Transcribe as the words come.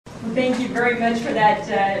Well, thank you very much for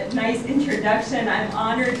that nice introduction. I'm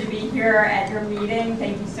honored to be here at your meeting.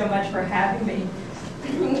 Thank you so much for having me.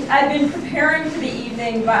 I've been preparing for the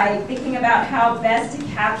evening by thinking about how best to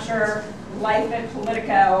capture life at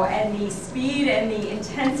Politico and the speed and the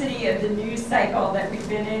intensity of the news cycle that we've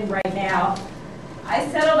been in right now. I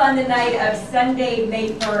settled on the night of Sunday,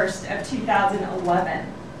 May 1st of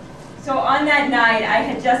 2011. So on that night, I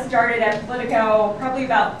had just started at Politico probably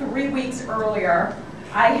about 3 weeks earlier.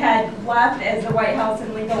 I had left as the White House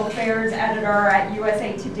and Legal Affairs editor at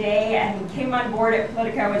USA Today and came on board at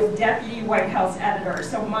Politico as deputy White House editor.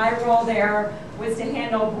 So my role there was to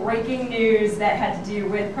handle breaking news that had to do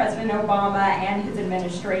with President Obama and his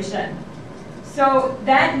administration. So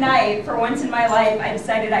that night, for once in my life, I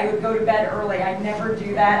decided I would go to bed early. I never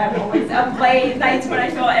do that. I'm always up late nights when I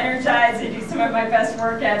feel energized. I do some of my best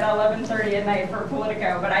work at 11:30 at night for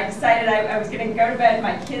Politico. But I decided I was going to go to bed.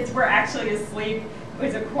 My kids were actually asleep. It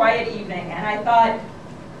was a quiet evening, and I thought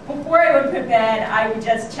before I would put bed, I would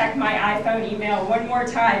just check my iPhone email one more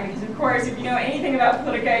time, because of course, if you know anything about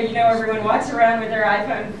Politico, you know everyone walks around with their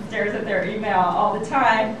iPhone and stares at their email all the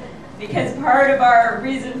time, because part of our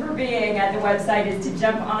reason for being at the website is to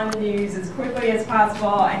jump on the news as quickly as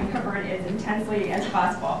possible and cover it as intensely as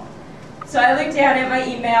possible. So I looked down at my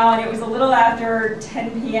email, and it was a little after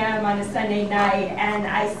 10 p.m. on a Sunday night, and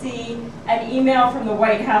I see an email from the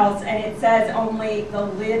White House, and it says only, "The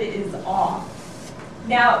lid is off."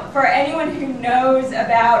 Now, for anyone who knows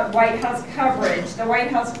about White House coverage, the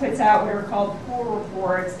White House puts out what are called pool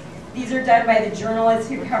reports. These are done by the journalists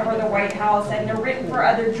who cover the White House, and they're written for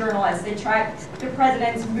other journalists. They track the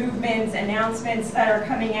president's movements, announcements that are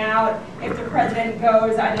coming out. If the president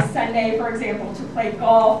goes on a Sunday, for example, to play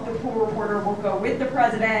golf, the pool reporter will go with the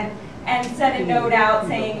president and send a note out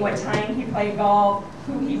saying what time he played golf,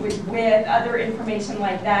 who he was with, other information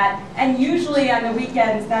like that. And usually on the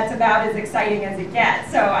weekends, that's about as exciting as it gets.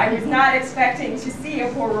 So I was not expecting to see a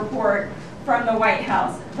pool report from the White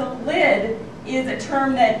House. The lid is a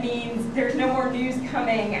term that means there's no more news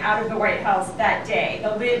coming out of the White House that day.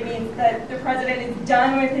 The lid means that the president is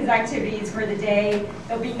done with his activities for the day.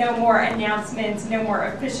 There'll be no more announcements, no more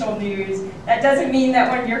official news. That doesn't mean that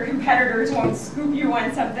one of your competitors won't scoop you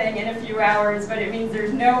on something in a few hours, but it means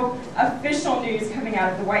there's no official news coming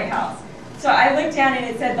out of the White House. So I looked down and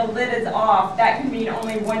it said the lid is off. That can mean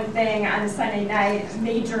only one thing on a Sunday night.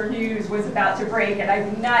 Major news was about to break, and I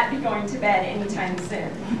would not be going to bed anytime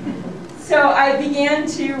soon. So I began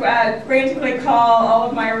to frantically call all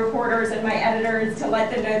of my reporters and my editors to let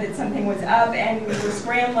them know that something was up, and we were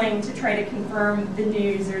scrambling to try to confirm the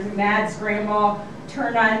news. There's a mad scramble.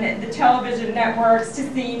 Turned on the television networks to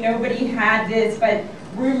see nobody had this, but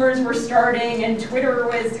rumors were starting, and Twitter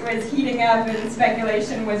was heating up, and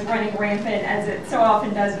speculation was running rampant, as it so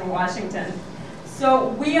often does in Washington. So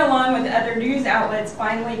we, along with other news outlets,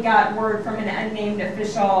 finally got word from an unnamed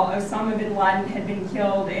official Osama bin Laden had been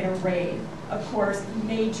killed in a raid. Of course,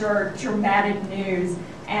 major, dramatic news.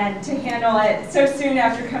 And to handle it so soon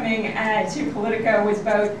after coming to Politico was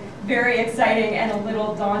both very exciting and a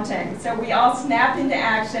little daunting. So we all snapped into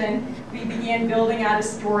action. We began building out a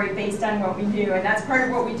story based on what we knew. And that's part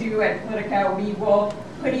of what we do at Politico. We will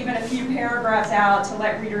put even a few paragraphs out to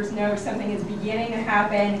let readers know something is beginning to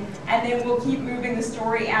happen, and then we'll keep moving the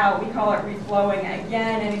story out. We call it reflowing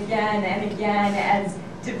again and again and again as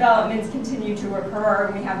developments continue to occur,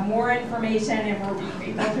 and we have more information, and we're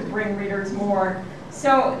able to bring readers more.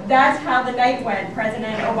 So that's how the night went.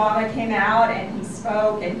 President Obama came out and he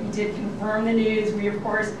spoke, and he did confirm the news. We, of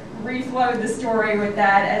course, reflowed the story with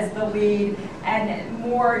that as the lead, and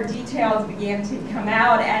more details began to come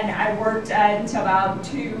out, and I worked until about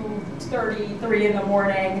 2:33 in the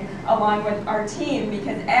morning along with our team,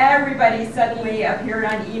 because everybody suddenly appeared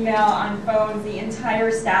on email, on phones, the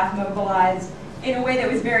entire staff mobilized in a way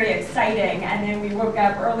that was very exciting, and then we woke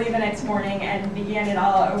up early the next morning and began it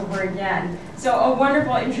all over again. So a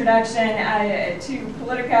wonderful introduction to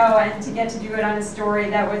Politico, and to get to do it on a story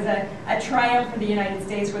that was a triumph for the United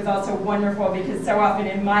States was also wonderful, because so often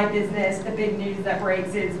in my business, the big news that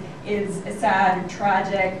breaks is sad,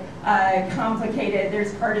 tragic, complicated.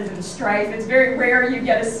 There's partisan strife. It's very rare you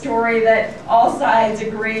get a story that all sides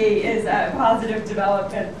agree is a positive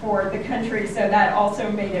development for the country, so that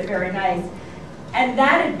also made it very nice. And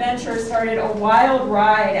that adventure started a wild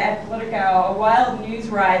ride at Politico, a wild news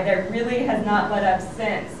ride that really has not let up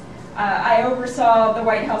since. I oversaw the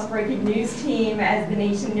White House breaking news team as the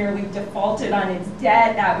nation nearly defaulted on its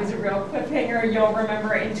debt. That was a real cliffhanger, you'll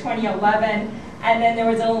remember, in 2011. And then there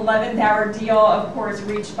was an 11th hour deal, of course,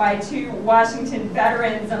 reached by two Washington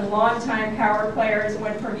veterans and longtime power players,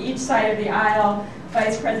 one from each side of the aisle,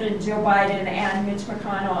 Vice President Joe Biden and Mitch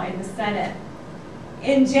McConnell in the Senate.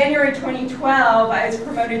 In January 2012, I was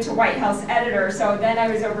promoted to White House editor, so then I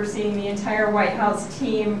was overseeing the entire White House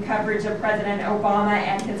team coverage of President Obama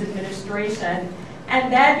and his administration.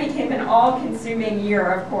 And that became an all-consuming year,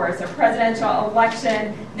 of course, a presidential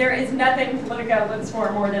election. There is nothing Politico lives for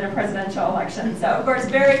more than a presidential election. So, of course,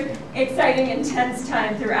 very exciting, intense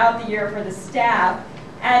time throughout the year for the staff.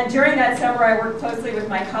 And during that summer, I worked closely with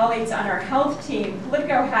my colleagues on our health team.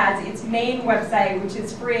 Politico has its main website, which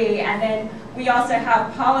is free, and then we also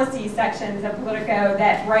have policy sections of Politico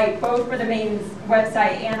that write both for the main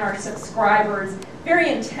website and our subscribers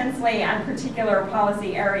very intensely on particular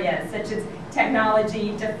policy areas, such as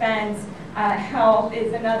technology, defense, health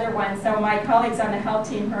is another one. So my colleagues on the health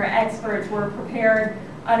team who are experts were prepared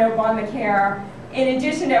on Obamacare. In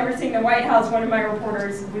addition to overseeing the White House, one of my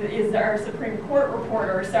reporters is our Supreme Court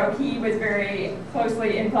reporter, so he was very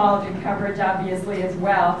closely involved in coverage, obviously, as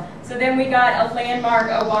well. So then we got a landmark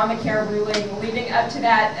Obamacare ruling. Leading up to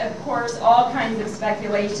that, of course, all kinds of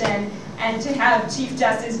speculation, and to have Chief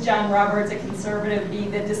Justice John Roberts, a conservative, be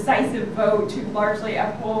the decisive vote to largely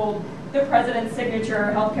uphold the president's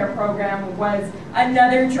signature healthcare program was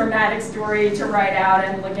another dramatic story to write out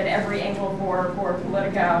and look at every angle for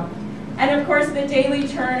Politico. And of course, the daily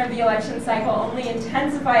turn of the election cycle only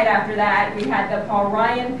intensified after that. We had the Paul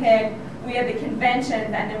Ryan pick, we had the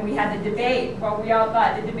convention, and then we had the debate. Well, we all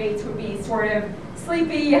thought the debates would be sort of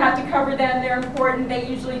sleepy, you have to cover them, they're important, they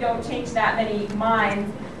usually don't change that many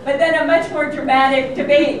minds. But then a much more dramatic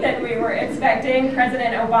debate than we were expecting.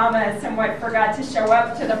 President Obama somewhat forgot to show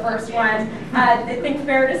up to the first one. I think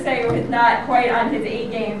fair to say was not quite on his A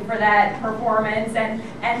game for that performance,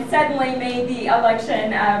 and suddenly made the election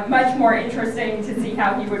much more interesting to see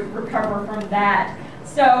how he would recover from that.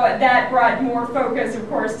 So that brought more focus, of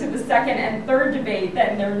course, to the second and third debate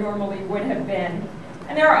than there normally would have been.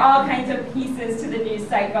 And there are all kinds of pieces to the news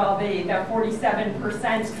cycle. The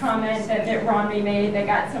 47% comment that Mitt Romney made that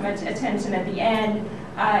got so much attention at the end.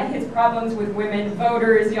 His problems with women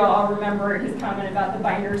voters. You'll all remember his comment about the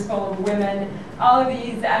binders full of women. All of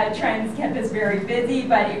these trends kept us very busy,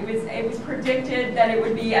 but it was predicted that it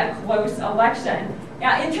would be a close election.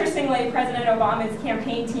 Now, interestingly, President Obama's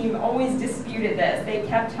campaign team always disputed this. They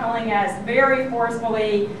kept telling us very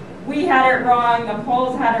forcefully, we had it wrong, the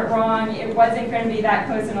polls had it wrong, it wasn't going to be that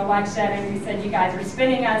close an election, and we said, you guys are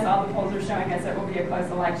spinning us, all the polls are showing us it will be a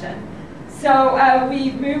close election. So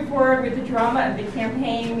we moved forward with the drama of the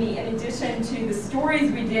campaign. In addition to the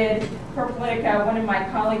stories we did for Politico, one of my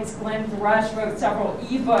colleagues, Glenn Thrush, wrote several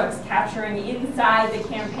e-books capturing inside the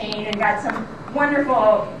campaign and got some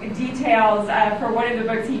wonderful details for one of the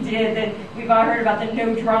books he did that we've all heard about the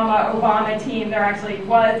no drama Obama team. There actually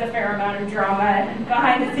was a fair amount of drama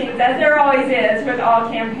behind the scenes, as there always is with all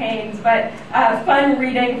campaigns, but fun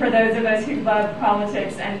reading for those of us who love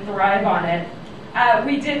politics and thrive on it.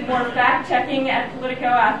 We did more fact-checking at Politico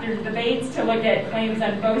after the debates to look at claims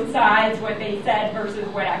on both sides, what they said versus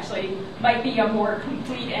what actually might be a more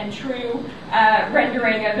complete and true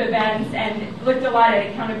rendering of events, and looked a lot at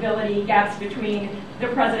accountability gaps between the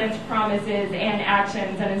president's promises and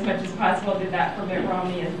actions, and as much as possible did that for Mitt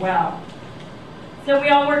Romney as well. So we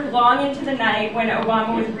all worked long into the night when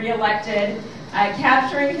Obama was reelected.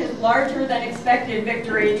 Capturing his larger-than-expected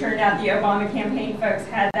victory. Turned out the Obama campaign folks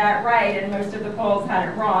had that right, and most of the polls had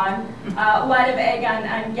it wrong. A lot of egg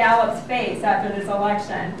on Gallup's face after this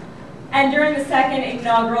election. And during the second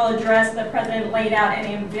inaugural address, the president laid out an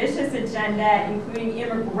ambitious agenda, including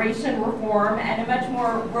immigration reform and a much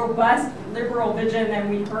more robust liberal vision than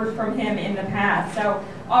we've heard from him in the past. So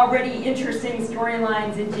already interesting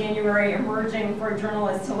storylines in January emerging for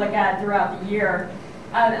journalists to look at throughout the year.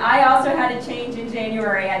 I also had a change in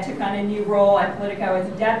January. I took on a new role at Politico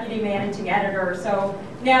as deputy managing editor, so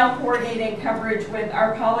now coordinating coverage with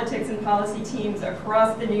our politics and policy teams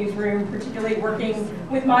across the newsroom, particularly working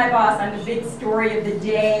with my boss on the big story of the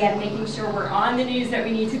day and making sure we're on the news that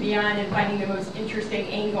we need to be on and finding the most interesting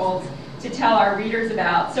angles to tell our readers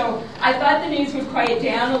about. So I thought the news would quiet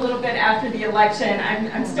down a little bit after the election.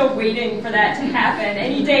 I'm still waiting for that to happen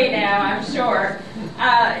any day now, I'm sure.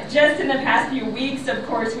 Just in the past few weeks, of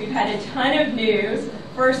course, we've had a ton of news.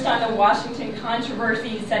 First on the Washington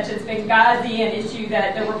controversies such as Benghazi, an issue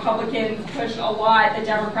that the Republicans push a lot. The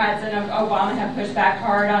Democrats and Obama have pushed back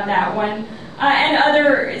hard on that one. And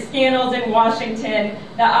other scandals in Washington,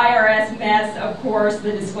 the IRS mess, of course,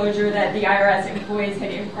 the disclosure that the IRS employees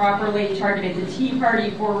had improperly targeted the Tea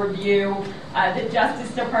Party for review, the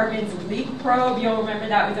Justice Department's leak probe. You'll remember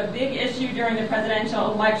that was a big issue during the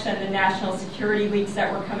presidential election, the national security leaks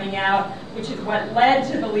that were coming out, which is what led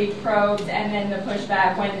to the leak probes, and then the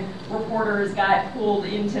pushback when reporters got pulled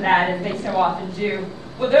into that, as they so often do.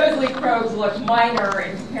 Well, those leak probes look minor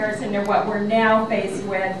in comparison to what we're now faced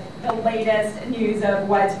with, the latest news of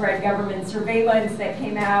widespread government surveillance that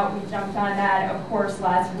came out. We jumped on that, of course,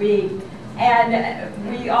 last week.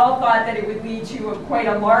 And we all thought that it would lead to quite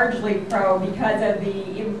a large leak probe because of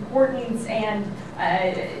the importance and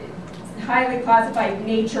highly classified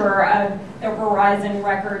nature of the Verizon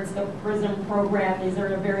records, the PRISM program. These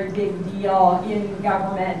are a very big deal in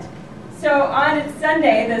government. So on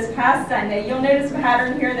Sunday, this past Sunday, you'll notice a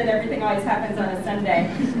pattern here that everything always happens on a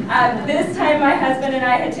Sunday. This time my husband and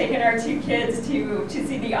I had taken our two kids to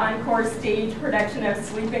see the encore stage production of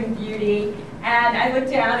Sleeping Beauty. And I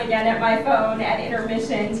looked down again at my phone at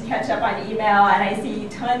intermission to catch up on email, and I see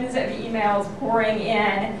tons of emails pouring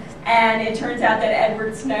in. And it turns out that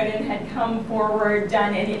Edward Snowden had come forward,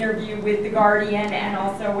 done an interview with The Guardian and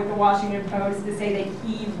also with the Washington Post to say that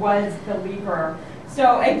he was the leaker.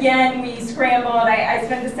 So again, we scrambled. I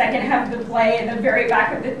spent the second half of the play in the very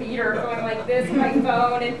back of the theater going like this with my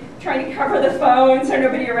phone and trying to cover the phone so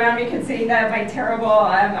nobody around me could see that my terrible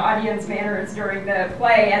audience manners during the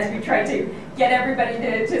play as we tried to get everybody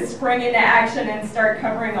to spring into action and start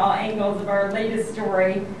covering all angles of our latest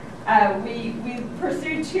story. We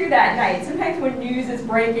pursued two that night. Sometimes when news is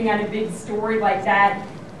breaking on a big story like that,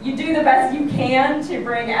 you do the best you can to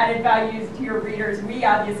bring added values to your readers. We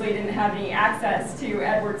obviously didn't have any access to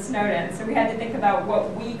Edward Snowden, so we had to think about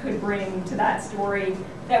what we could bring to that story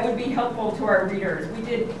that would be helpful to our readers. We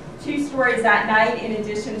did two stories that night in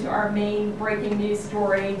addition to our main breaking news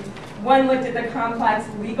story. One looked at the complex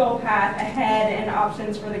legal path ahead and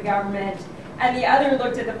options for the government, and the other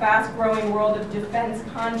looked at the fast-growing world of defense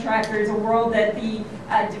contractors, a world that the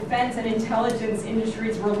defense and intelligence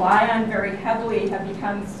industries rely on very heavily, have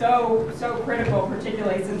become so critical,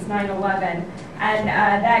 particularly since 9/11. And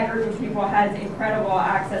that group of people has incredible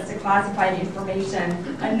access to classified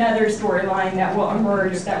information, another storyline that will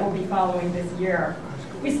emerge that we'll be following this year.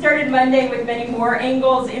 We started Monday with many more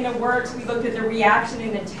angles in the works. We looked at the reaction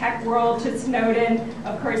in the tech world to Snowden.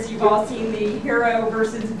 Of course, you've all seen the hero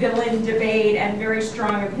versus villain debate and very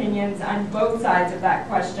strong opinions on both sides of that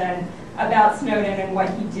question about Snowden and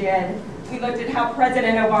what he did. We looked at how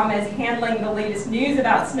President Obama is handling the latest news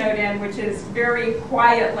about Snowden, which is very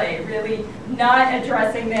quietly, really not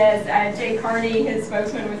addressing this. Jay Carney, his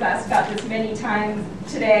spokesman, was asked about this many times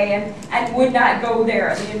today and would not go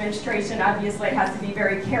there. The administration obviously has to be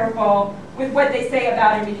very careful with what they say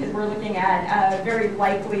about him because we're looking at very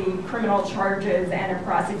likely criminal charges and a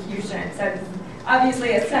prosecution. So it's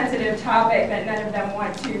obviously a sensitive topic that none of them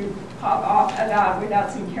want to pop off about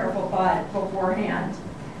without some careful thought beforehand.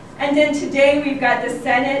 And then today we've got the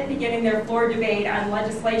Senate beginning their floor debate on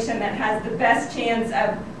legislation that has the best chance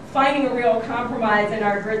of finding a real compromise in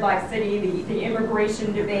our gridlock city, the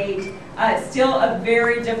immigration debate. Still a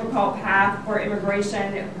very difficult path for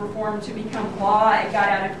immigration reform to become law. It got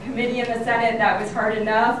out of committee in the Senate. That was hard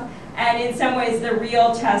enough. And in some ways, the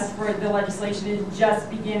real test for the legislation is just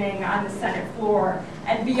beginning on the Senate floor.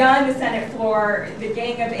 And beyond the Senate floor, the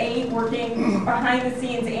Gang of Eight working behind the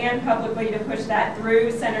scenes and publicly to push that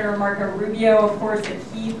through. Senator Marco Rubio, of course, a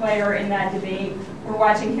key player in that debate. We're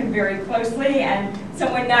watching him very closely, and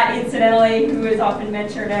someone not incidentally who is often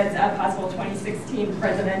mentioned as a possible 2016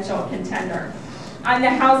 presidential contender. On the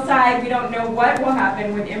House side, we don't know what will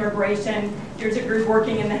happen with immigration. There's a group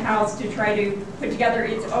working in the House to try to put together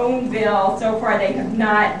its own bill. So far, they have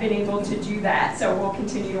not been able to do that. So we'll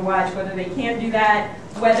continue to watch whether they can do that,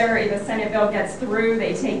 whether if a Senate bill gets through,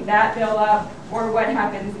 they take that bill up, or what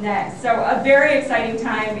happens next. So a very exciting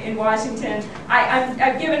time in Washington.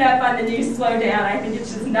 I've given up on the news slowdown. I think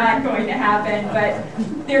it's just not going to happen.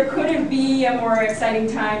 But there couldn't be a more exciting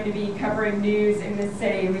time to be covering news in this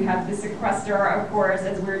city. We have the sequester, of course,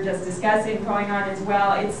 as we were just discussing, going on as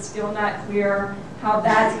well. It's still not clear how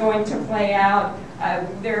that's going to play out.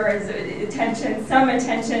 There is some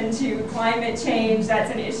attention to climate change.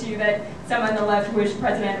 That's an issue that some on the left wish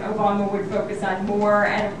President Obama would focus on more.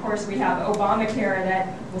 And of course, we have Obamacare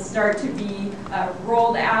that will start to be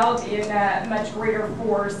rolled out in much greater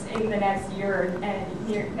force in the next year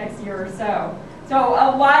or so. So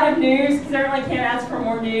a lot of news. Certainly can't ask for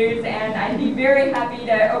more news. And I'd be very happy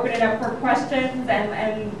to open it up for questions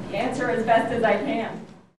and answer as best as I can.